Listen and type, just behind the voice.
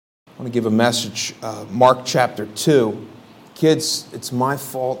I want to give a message, Mark chapter 2. Kids, it's my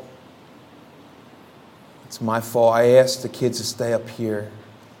fault. It's my fault. I asked the kids to stay up here.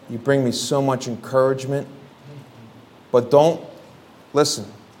 You bring me so much encouragement. But don't, listen,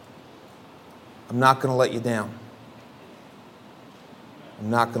 I'm not going to let you down. I'm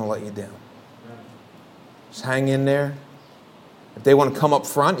not going to let you down. Just hang in there. If they want to come up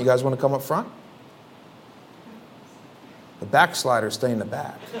front, you guys want to come up front? The backsliders stay in the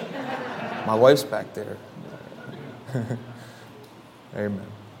back. My wife's back there. Amen.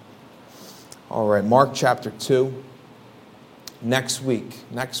 All right, Mark chapter 2. Next week,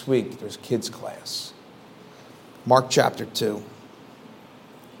 there's kids class. Mark chapter 2.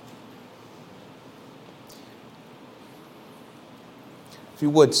 If you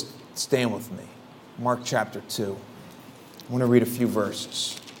would, stand with me. Mark chapter 2. I want to read a few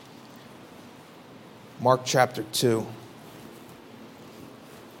verses. Mark chapter 2.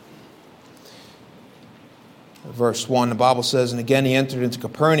 Verse 1, the Bible says, "And again he entered into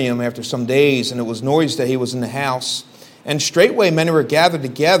Capernaum after some days, and it was noised that he was in the house. And straightway many were gathered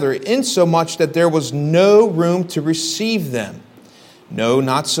together, insomuch that there was no room to receive them. No,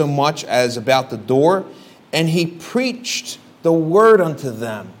 not so much as about the door. And he preached the word unto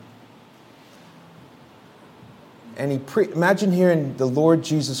them." And imagine hearing the Lord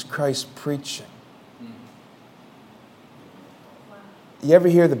Jesus Christ preaching. You ever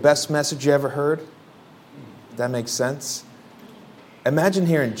hear the best message you ever heard? That makes sense. Imagine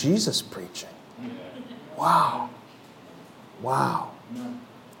hearing Jesus preaching. Wow.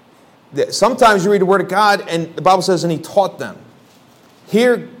 Sometimes you read the Word of God and the Bible says, and he taught them.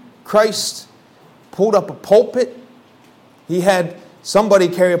 Here, Christ pulled up a pulpit. He had somebody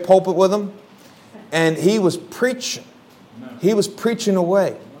carry a pulpit with him. And he was preaching. He was preaching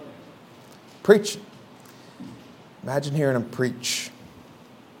away. Preaching. Imagine hearing him preach.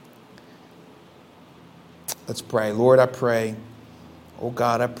 Let's pray. Lord, I pray. Oh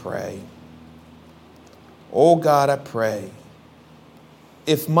God, I pray. Oh God, I pray.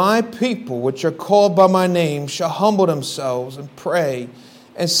 If my people, which are called by my name, shall humble themselves and pray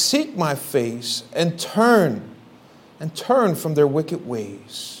and seek my face and turn from their wicked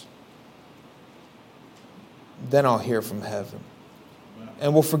ways, then I'll hear from heaven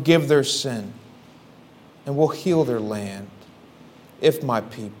and will forgive their sin and will heal their land. If my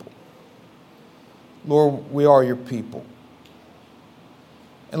people. Lord, we are your people.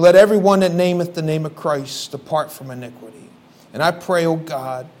 And let everyone that nameth the name of Christ depart from iniquity. And I pray, oh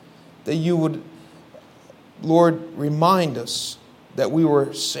God, that you would, Lord, remind us that we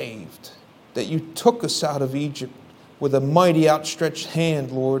were saved, that you took us out of Egypt with a mighty outstretched hand,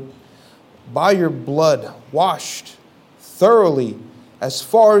 Lord, by your blood, washed thoroughly as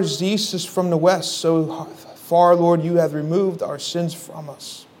far as the east is from the west, so far, Lord, you have removed our sins from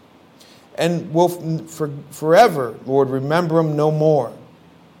us. And will forever, Lord, remember them no more.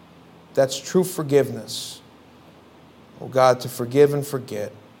 That's true forgiveness. Oh God, to forgive and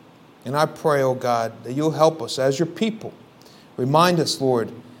forget. And I pray, oh God, that you'll help us as your people. Remind us,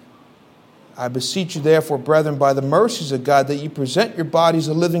 Lord, I beseech you therefore, brethren, by the mercies of God, that you present your bodies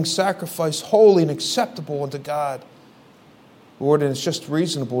a living sacrifice, holy and acceptable unto God. Lord, and it's just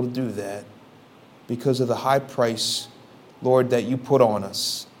reasonable to do that because of the high price, Lord, that you put on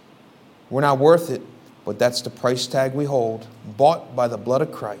us. We're not worth it, but that's the price tag we hold, bought by the blood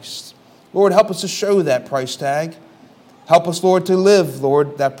of Christ. Lord, help us to show that price tag. Help us, Lord, to live,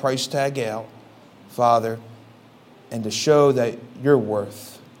 Lord, that price tag out, Father, and to show that you're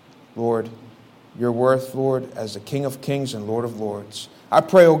worth, Lord, your worth, Lord, as the King of Kings and Lord of Lords. I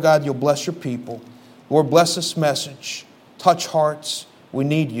pray, oh God, you'll bless your people. Lord, bless this message. Touch hearts. We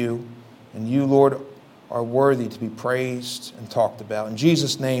need you. And you, Lord, are worthy to be praised and talked about. In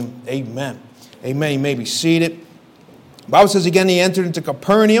Jesus' name, amen. Amen. You may be seated. The Bible says again, he entered into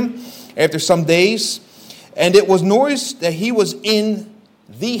Capernaum after some days, and it was noised that he was in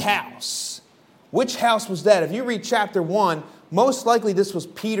the house. Which house was that? If you read chapter 1, most likely this was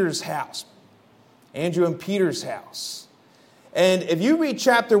Peter's house. Andrew and Peter's house. And if you read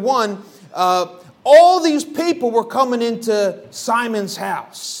chapter 1, all these people were coming into Simon's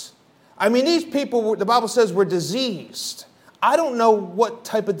house. I mean, these people, the Bible says, were diseased. I don't know what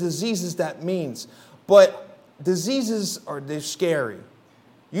type of diseases that means, but diseases they're scary.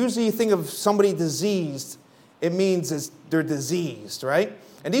 Usually you think of somebody diseased, it means they're diseased, right?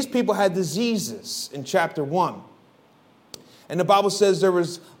 And these people had diseases in chapter 1. And the Bible says there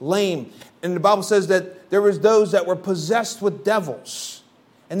was lame. And the Bible says that there was those that were possessed with devils.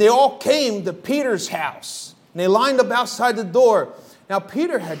 And they all came to Peter's house. And they lined up outside the door. Now,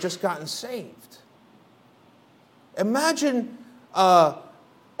 Peter had just gotten saved. Imagine all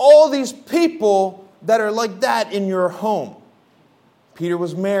all these people that are like that in your home. Peter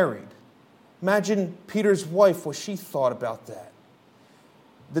was married. Imagine Peter's wife, what she thought about that.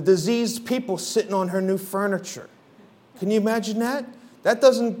 The diseased people sitting on her new furniture. Can you imagine that? That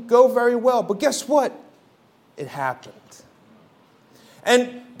doesn't go very well. But guess what? It happened.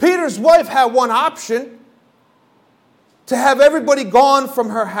 And Peter's wife had one option: to have everybody gone from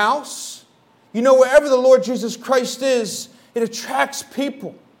her house. You know, wherever the Lord Jesus Christ is, it attracts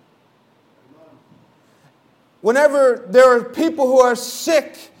people. Whenever there are people who are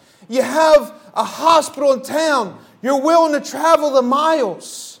sick, you have a hospital in town, you're willing to travel the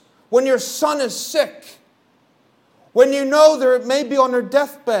miles when your son is sick. When you know they're maybe on their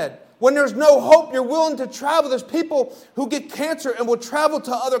deathbed. When there's no hope, you're willing to travel. There's people who get cancer and will travel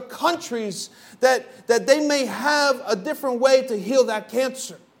to other countries that they may have a different way to heal that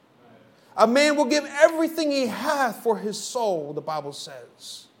cancer. A man will give everything he hath for his soul, the Bible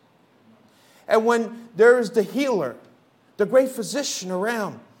says. And when there is the healer, the great physician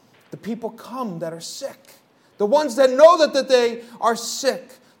around, the people come that are sick. The ones that know that they are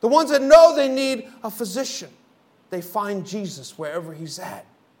sick. The ones that know they need a physician. They find Jesus wherever he's at.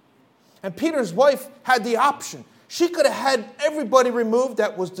 And Peter's wife had the option. She could have had everybody removed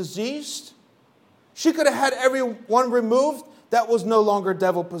that was diseased. She could have had everyone removed that was no longer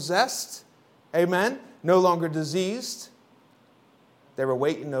devil-possessed. Amen? No longer diseased. They were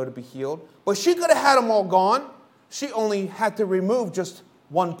waiting, though, to be healed. But she could have had them all gone. She only had to remove just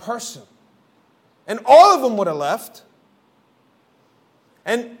one person. And all of them would have left.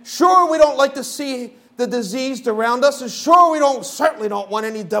 And sure, we don't like to see the diseased around us. And sure, we certainly don't want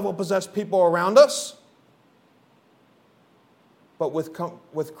any devil-possessed people around us. But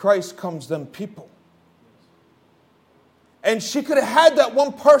with Christ comes them people. And she could have had that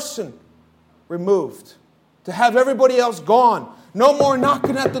one person removed, to have everybody else gone. No more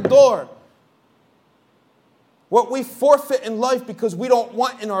knocking at the door. What we forfeit in life because we don't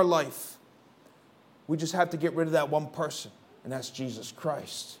want in our life, we just have to get rid of that one person, and that's Jesus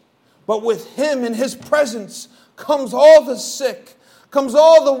Christ. But with him in his presence comes all the sick, comes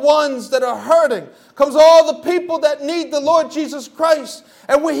all the ones that are hurting, comes all the people that need the Lord Jesus Christ.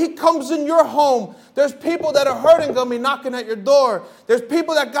 And when he comes in your home, there's people that are hurting going to be knocking at your door. There's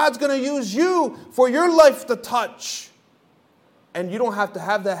people that God's going to use you for your life to touch. And you don't have to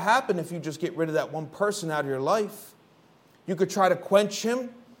have that happen if you just get rid of that one person out of your life. You could try to quench him.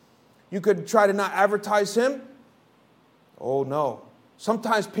 You could try to not advertise him. Oh, no.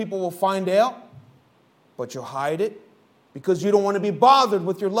 Sometimes people will find out, but you'll hide it because you don't want to be bothered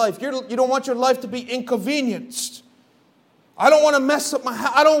with your life. You don't want your life to be inconvenienced. I don't want to mess up my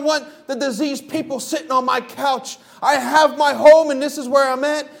house. I don't want the diseased people sitting on my couch. I have my home and this is where I'm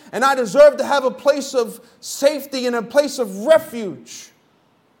at, and I deserve to have a place of safety and a place of refuge.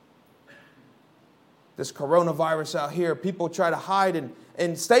 This coronavirus out here, people try to hide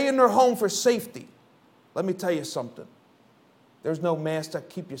and stay in their home for safety. Let me tell you something. There's no mask that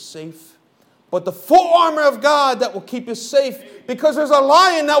keep you safe, but the full armor of God that will keep you safe, because there's a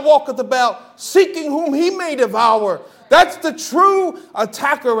lion that walketh about, seeking whom he may devour. That's the true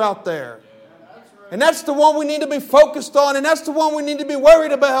attacker out there. And that's the one we need to be focused on, and that's the one we need to be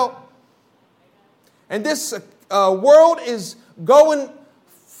worried about. And this world is going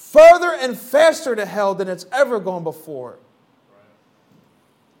further and faster to hell than it's ever gone before.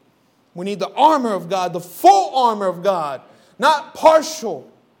 We need the armor of God, the full armor of God. Not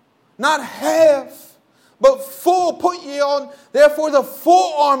partial, not half, but full. Put ye on, therefore, the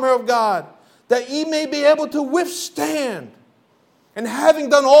full armor of God, that ye may be able to withstand. And having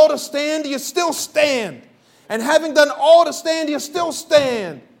done all to stand, you still stand. And having done all to stand, you still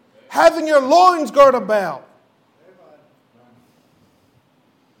stand. Having your loins girt about.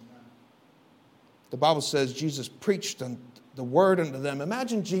 The Bible says Jesus preached the word unto them.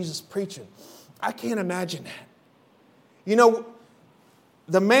 Imagine Jesus preaching. I can't imagine that. You know,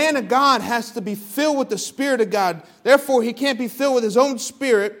 the man of God has to be filled with the Spirit of God. Therefore, he can't be filled with his own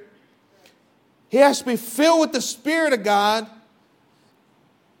spirit. He has to be filled with the Spirit of God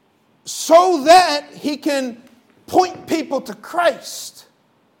so that he can point people to Christ.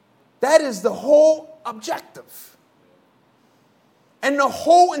 That is the whole objective. And the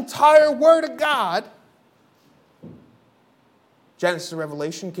whole entire Word of God, Genesis to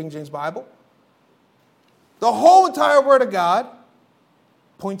Revelation, King James Bible, the whole entire Word of God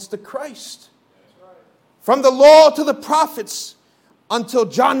points to Christ. From the law to the prophets until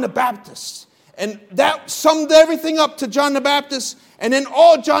John the Baptist. And that summed everything up to John the Baptist. And then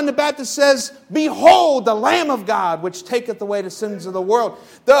all John the Baptist says, behold, the Lamb of God, which taketh away the sins of the world.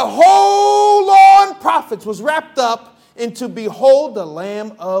 The whole law and prophets was wrapped up and to behold the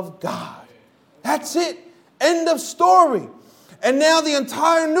Lamb of God. That's it. End of story. And now the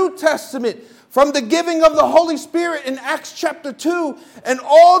entire New Testament, from the giving of the Holy Spirit in Acts chapter 2, and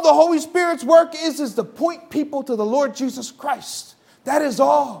all the Holy Spirit's work is to point people to the Lord Jesus Christ. That is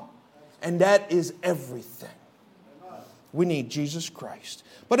all. And that is everything. We need Jesus Christ.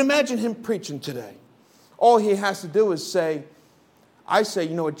 But imagine him preaching today. All he has to do is say, I say,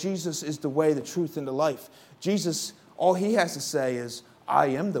 you know what, Jesus is the way, the truth, and the life. Jesus, all he has to say is, I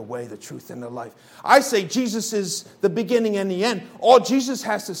am the way, the truth, and the life. I say Jesus is the beginning and the end. All Jesus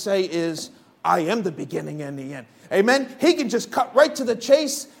has to say is, I am the beginning and the end. Amen? He can just cut right to the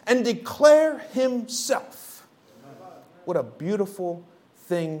chase and declare himself. What a beautiful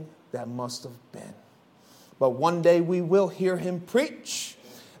thing that must have been. But one day we will hear him preach.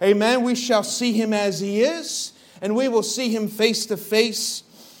 Amen? We shall see him as he is, and we will see him face to face.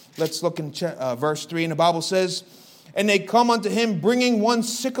 Let's look in verse 3, and the Bible says, and they come unto him, bringing one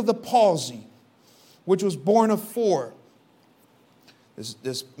sick of the palsy, which was born of 4.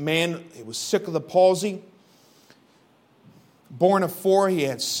 This man, he was sick of the palsy, born of 4. He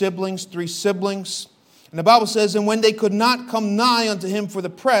had siblings, 3 siblings. And the Bible says, and when they could not come nigh unto him for the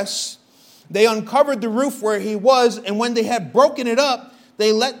press, they uncovered the roof where he was, and when they had broken it up,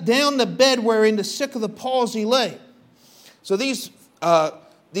 they let down the bed wherein the sick of the palsy lay. So these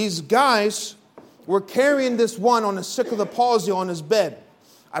guys were carrying this one on the sick of the palsy on his bed.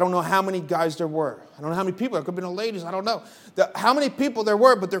 I don't know how many guys there were. I don't know how many people. There could have been ladies. I don't know how many people there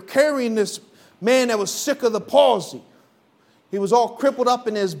were, but they're carrying this man that was sick of the palsy. He was all crippled up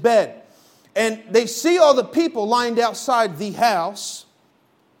in his bed. And they see all the people lined outside the house.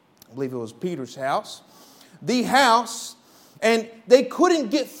 I believe it was Peter's house. The house. And they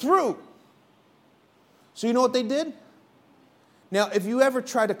couldn't get through. So you know what they did? Now, if you ever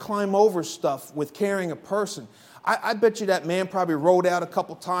try to climb over stuff with carrying a person, I bet you that man probably rolled out a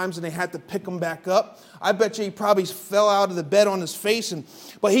couple times and they had to pick him back up. I bet you he probably fell out of the bed on his face.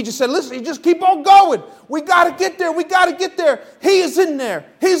 But he just said, listen, you just keep on going. We got to get there. We got to get there. He is in there.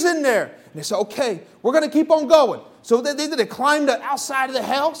 He's in there. And they said, okay, we're going to keep on going. So they climbed the outside of the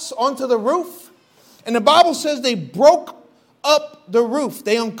house onto the roof. And the Bible says they broke up the roof.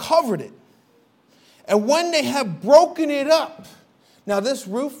 They uncovered it. And when they have broken it up, now this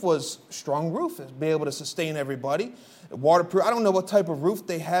roof was a strong roof. It would be able to sustain everybody. Waterproof. I don't know what type of roof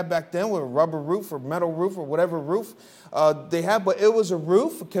they had back then, whether a rubber roof or metal roof or whatever roof they had. But it was a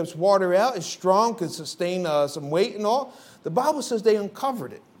roof. It keeps water out. It's strong. Could sustain some weight and all. The Bible says they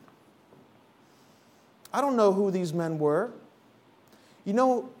uncovered it. I don't know who these men were. You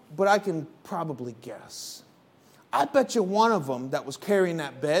know, but I can probably guess. I bet you one of them that was carrying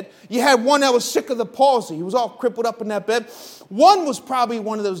that bed, you had one that was sick of the palsy. He was all crippled up in that bed. One was probably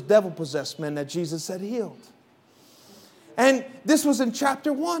one of those devil-possessed men that Jesus had healed. And this was in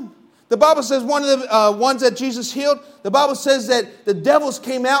chapter 1. The Bible says one of the ones that Jesus healed, the Bible says that the devils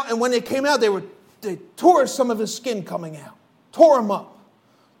came out, and when they came out, they tore some of his skin coming out. Tore him up.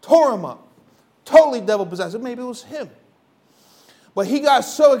 Totally devil-possessed. Maybe it was him. But he got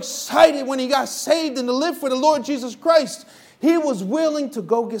so excited when he got saved and to live for the Lord Jesus Christ, he was willing to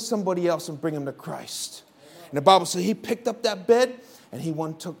go get somebody else and bring him to Christ. And the Bible says he picked up that bed and he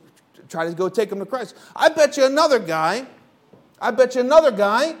tried to go take him to Christ. I bet you another guy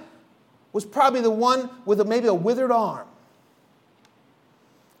was probably the one with maybe a withered arm.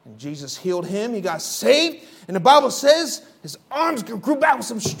 And Jesus healed him. He got saved. And the Bible says his arms grew back with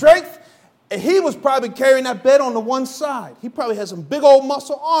some strength. And he was probably carrying that bed on the one side. He probably had some big old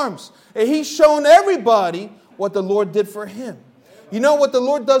muscle arms. And he's showing everybody what the Lord did for him. You know what the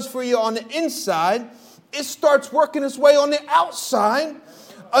Lord does for you on the inside, it starts working its way on the outside.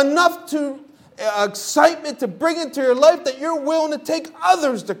 Enough to excitement to bring into your life that you're willing to take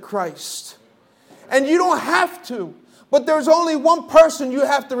others to Christ. And you don't have to. But there's only one person you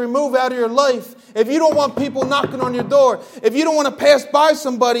have to remove out of your life if you don't want people knocking on your door. If you don't want to pass by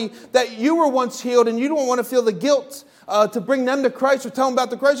somebody that you were once healed and you don't want to feel the guilt to bring them to Christ or tell them about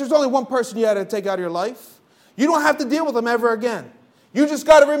the Christ, there's only one person you have to take out of your life. You don't have to deal with them ever again. You just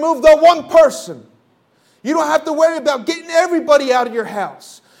got to remove the one person. You don't have to worry about getting everybody out of your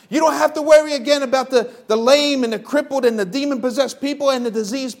house. You don't have to worry again about the lame and the crippled and the demon-possessed people and the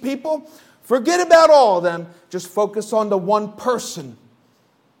diseased people. Forget about all of them. Just focus on the one person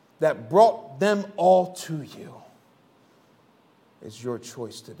that brought them all to you. It's your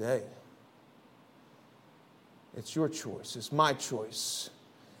choice today. It's your choice. It's my choice.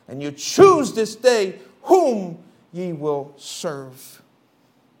 And you choose this day whom ye will serve.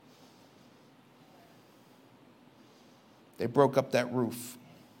 They broke up that roof.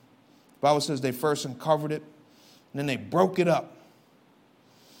 The Bible says they first uncovered it. And then they broke it up.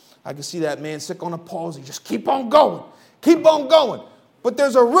 I can see that man sick on a palsy. Just keep on going. Keep on going. But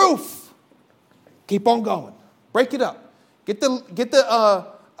there's a roof. Keep on going. Break it up. Get the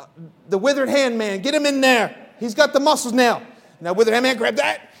withered hand man. Get him in there. He's got the muscles now. And that withered hand man, grab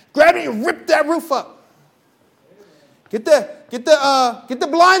that. Grab it and rip that roof up. Get the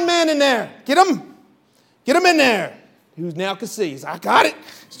blind man in there. Get him in there. He now can see. He's, I got it.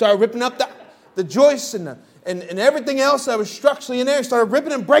 Started ripping up the joists and everything else that was structurally in there. Started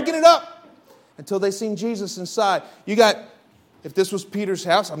ripping and breaking it up until they seen Jesus inside. You got, if this was Peter's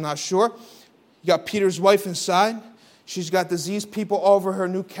house, I'm not sure. You got Peter's wife inside. She's got diseased people all over her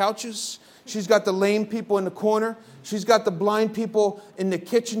new couches. She's got the lame people in the corner. She's got the blind people in the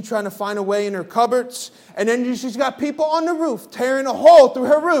kitchen trying to find a way in her cupboards. And then she's got people on the roof tearing a hole through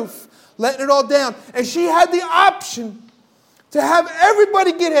her roof, letting it all down. And she had the option to have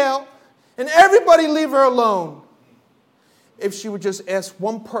everybody get out and everybody leave her alone if she would just ask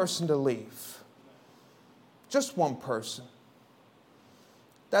one person to leave. Just one person.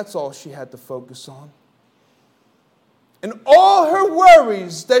 That's all she had to focus on. And all her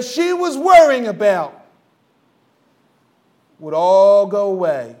worries that she was worrying about would all go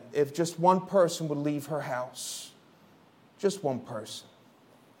away if just one person would leave her house. Just one person.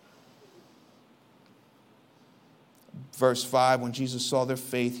 Verse 5, when Jesus saw their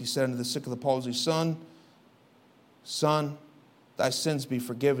faith, he said unto the sick of the palsy, Son, thy sins be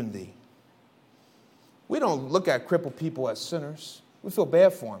forgiven thee. We don't look at crippled people as sinners. We feel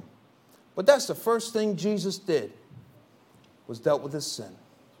bad for them. But that's the first thing Jesus did, was dealt with his sin.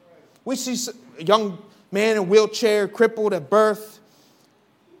 We see a young man in a wheelchair, crippled at birth,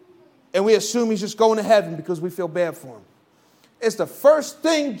 and we assume he's just going to heaven because we feel bad for him. It's the first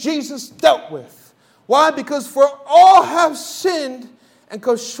thing Jesus dealt with. Why? Because for all have sinned and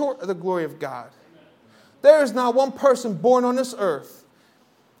come short of the glory of God. There is not one person born on this earth,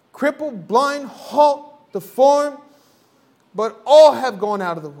 crippled, blind, halt, deformed, but all have gone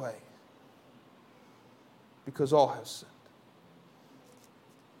out of the way because all have sinned.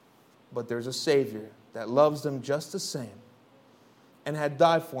 But there's a Savior that loves them just the same and had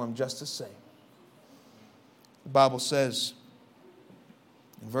died for them just the same. The Bible says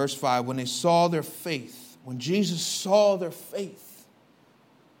in verse 5, when they saw their faith, when Jesus saw their faith,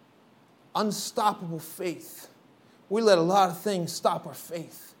 unstoppable faith. We let a lot of things stop our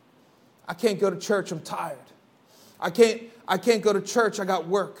faith. I can't go to church, I'm tired. I can't go to church, I got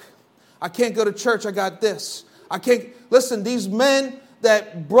work. I can't go to church, I got this. Listen, these men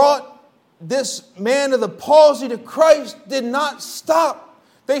that brought this man of the palsy to Christ did not stop.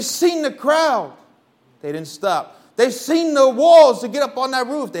 They seen the crowd. They didn't stop. They seen the walls to get up on that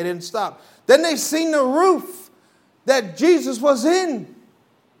roof. They didn't stop. Then they seen the roof that Jesus was in.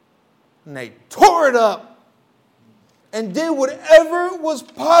 And they tore it up and did whatever was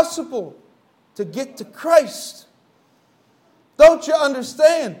possible to get to Christ. Don't you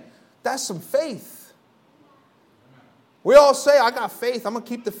understand? That's some faith. We all say, I got faith. I'm going to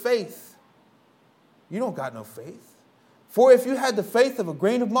keep the faith. You don't got no faith. For if you had the faith of a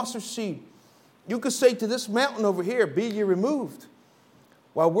grain of mustard seed, you could say to this mountain over here, be ye removed.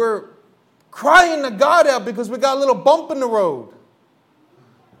 While we're crying to God out because we got a little bump in the road.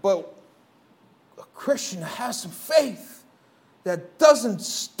 But a Christian has some faith that doesn't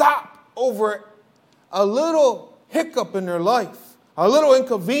stop over a little hiccup in their life, a little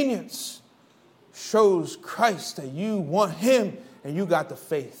inconvenience, shows Christ that you want him and you got the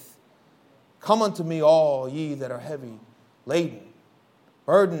faith. Come unto me, all ye that are heavy laden,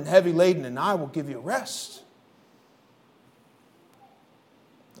 burdened, heavy laden, and I will give you rest.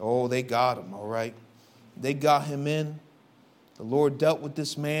 Oh, they got him, all right. They got him in. The Lord dealt with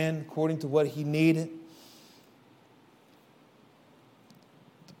this man according to what he needed.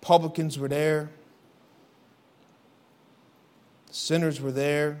 The publicans were there. The sinners were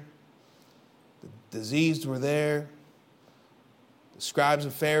there. The diseased were there. The scribes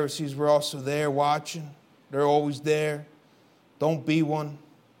and Pharisees were also there watching. They're always there. Don't be one.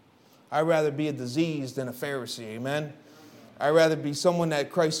 I'd rather be a disease than a Pharisee, amen? I'd rather be someone that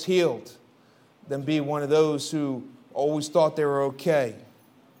Christ healed than be one of those who always thought they were okay.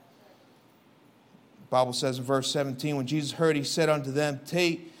 The Bible says in verse 17, when Jesus heard, he said unto them,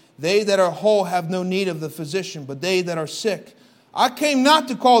 they that are whole have no need of the physician, but they that are sick. I came not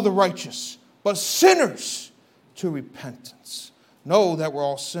to call the righteous, but sinners to repentance. Know that we're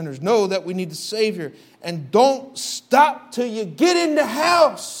all sinners. Know that we need the Savior. And don't stop till you get in the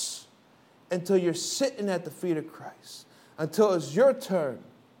house, until you're sitting at the feet of Christ, until it's your turn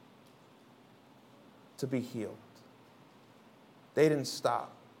to be healed. They didn't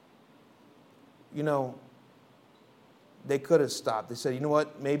stop. You know, they could have stopped. They said, you know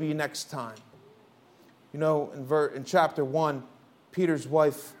what, maybe next time. You know, in chapter 1, Peter's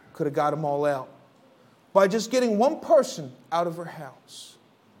wife could have got them all out by just getting one person out of her house.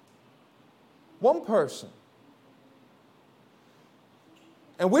 One person.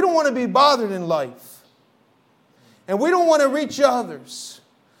 And we don't want to be bothered in life. And we don't want to reach others.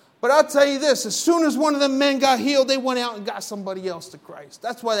 But I'll tell you this, as soon as one of them men got healed, they went out and got somebody else to Christ.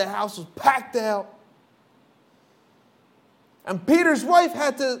 That's why the house was packed out. And Peter's wife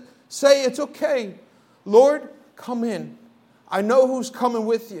had to say, it's okay, Lord, come in. I know who's coming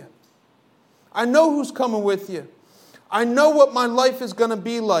with you. I know who's coming with you. I know what my life is going to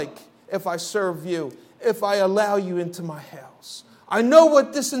be like if I serve you, if I allow you into my house. I know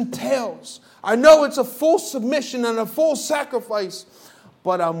what this entails. I know it's a full submission and a full sacrifice,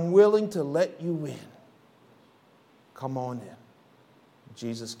 but I'm willing to let you in. Come on in.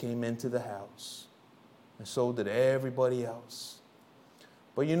 Jesus came into the house, and so did everybody else.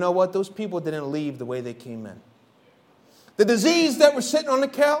 But you know what? Those people didn't leave the way they came in. The diseased that were sitting on the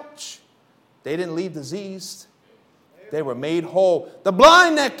couch, they didn't leave diseased. They were made whole. The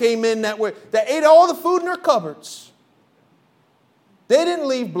blind that came in that ate all the food in their cupboards, they didn't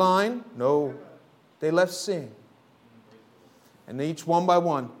leave blind. No, they left seeing. And each one by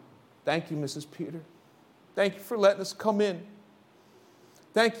one, thank you, Mrs. Peter. Thank you for letting us come in.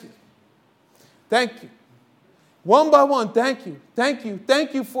 Thank you. Thank you. One by one, thank you. Thank you.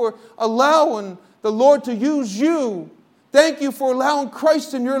 Thank you for allowing the Lord to use you. Thank you for allowing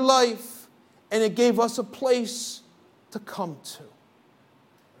Christ in your life. And it gave us a place to come to. You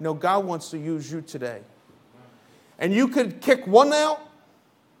know, God wants to use you today. And you could kick one out.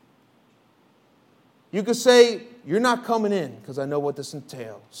 You could say, you're not coming in because I know what this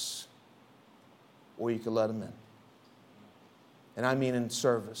entails. Or you could let him in. And I mean in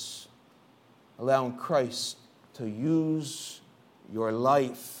service. Allowing Christ to use your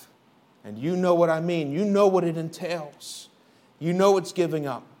life. And you know what I mean. You know what it entails. You know it's giving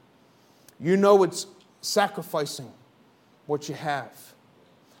up. You know it's sacrificing what you have.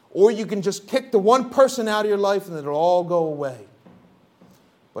 Or you can just kick the one person out of your life and it'll all go away.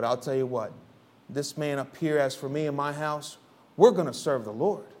 But I'll tell you what. This man up here, as for me and my house, we're going to serve the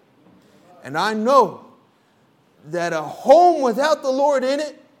Lord. And I know that a home without the Lord in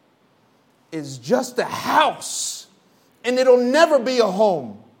it is just a house. And it'll never be a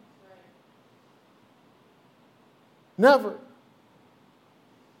home. Never.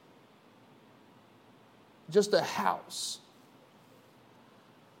 Just a house.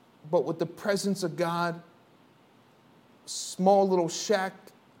 But with the presence of God, small little shack,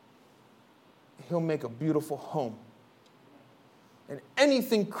 He'll make a beautiful home. And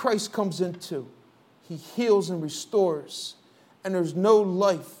anything Christ comes into, He heals and restores. And there's no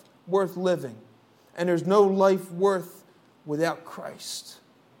life worth living. And there's no life worth without Christ.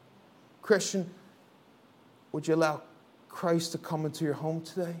 Christian, would you allow Christ to come into your home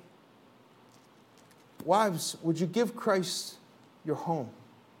today? Wives, would you give Christ your home?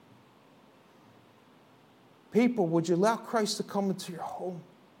 People, would you allow Christ to come into your home?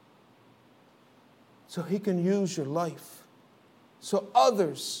 So He can use your life. So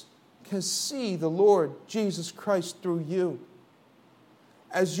others can see the Lord Jesus Christ through you.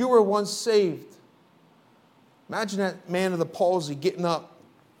 As you were once saved. Imagine that man of the palsy getting up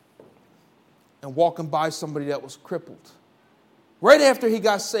and walking by somebody that was crippled. Right after he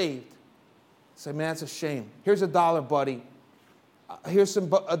got saved. Say, man, that's a shame. Here's $1, buddy. Here's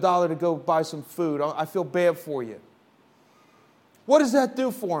 $1 to go buy some food. I feel bad for you. What does that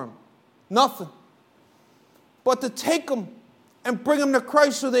do for him? Nothing. But to take him and bring him to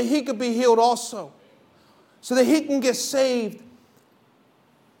Christ so that he could be healed also. So that he can get saved.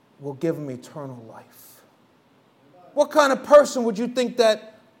 Will give him eternal life. What kind of person would you think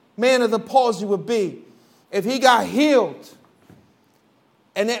that man of the palsy would be if he got healed?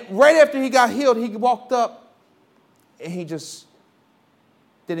 And then right after he got healed, he walked up and he just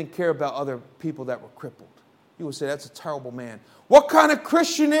didn't care about other people that were crippled. You would say, that's a terrible man. What kind of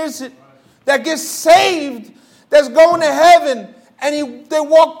Christian is it that gets saved, that's going to heaven, and they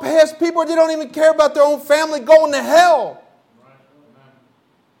walk past people, they don't even care about their own family going to hell?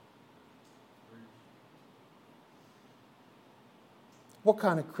 What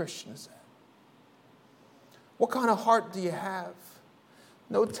kind of Christian is that? What kind of heart do you have?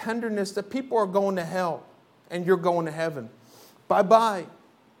 No tenderness that people are going to hell and you're going to heaven. Bye-bye.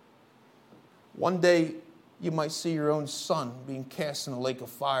 One day you might see your own son being cast in a lake of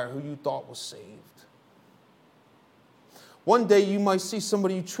fire who you thought was saved. One day you might see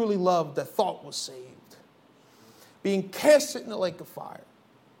somebody you truly loved that thought was saved being cast in the lake of fire.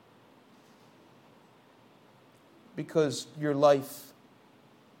 because your life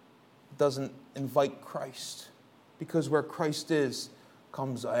doesn't invite Christ. Because where Christ is,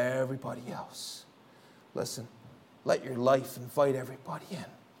 comes everybody else. Listen, let your life invite everybody in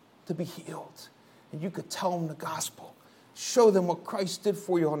to be healed. And you could tell them the gospel. Show them what Christ did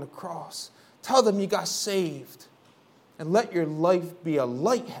for you on the cross. Tell them you got saved. And let your life be a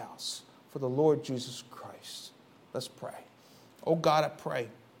lighthouse for the Lord Jesus Christ. Let's pray. Oh God, I pray.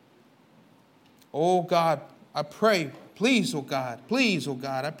 Oh God, I pray. Please, oh God,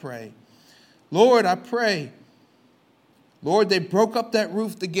 I pray. Lord, I pray. Lord, they broke up that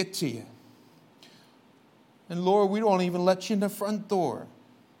roof to get to you. And Lord, we don't even let you in the front door.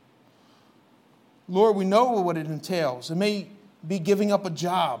 Lord, we know what it entails. It may be giving up a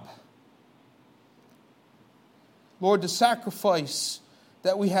job. Lord, the sacrifice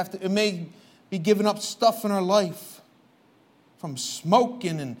that we have to, it may be giving up stuff in our life. From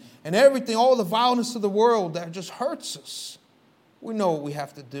smoking and everything, all the violence of the world that just hurts us. We know what we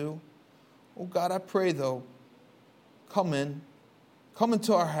have to do. Oh God, I pray though, come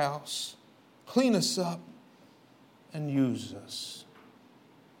into our house, clean us up, and use us.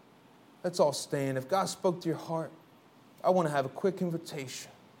 Let's all stand. If God spoke to your heart, I want to have a quick invitation.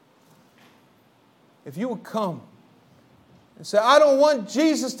 If you would come and say, I don't want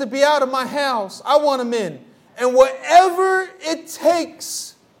Jesus to be out of my house. I want him in. And whatever it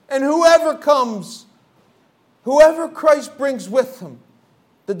takes, and whoever comes, whoever Christ brings with him,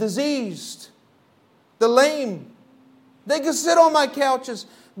 the diseased, the lame, they can sit on my couches.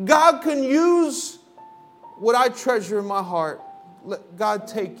 God can use what I treasure in my heart. Let God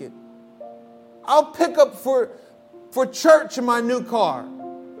take it. I'll pick up for church in my new car.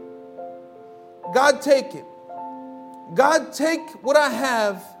 God, take it. God, take what I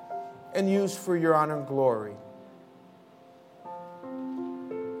have and use for your honor and glory.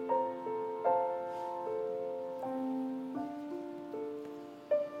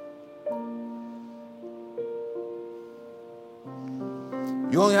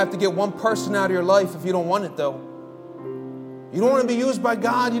 You only have to get one person out of your life if you don't want it, though. You don't want to be used by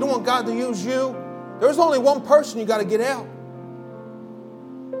God. You don't want God to use you. There's only one person you got to get out.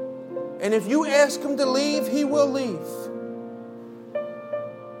 And if you ask him to leave, he will leave.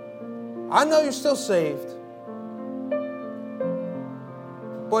 I know you're still saved,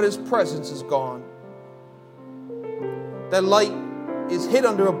 but his presence is gone. That light is hid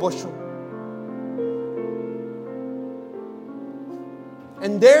under a bushel.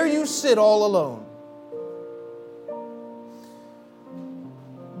 And there you sit all alone.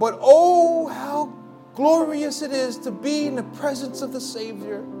 But oh, how glorious it is to be in the presence of the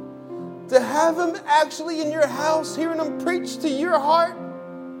Savior. To have him actually in your house, hearing him preach to your heart.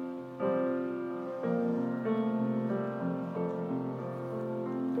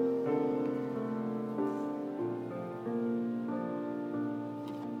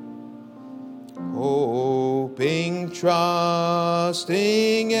 Hoping,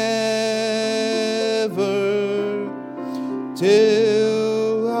 trusting ever,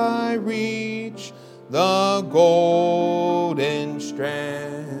 till I reach the golden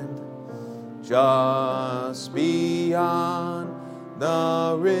strand, just beyond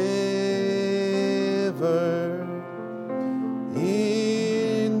the river,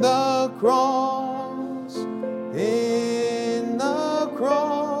 in the cross,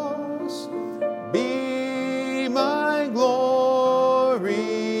 be my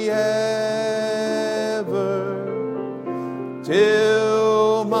glory ever,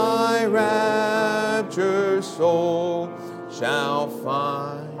 till my raptured soul shall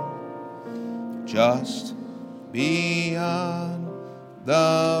find just beyond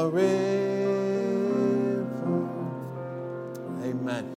the river. Amen.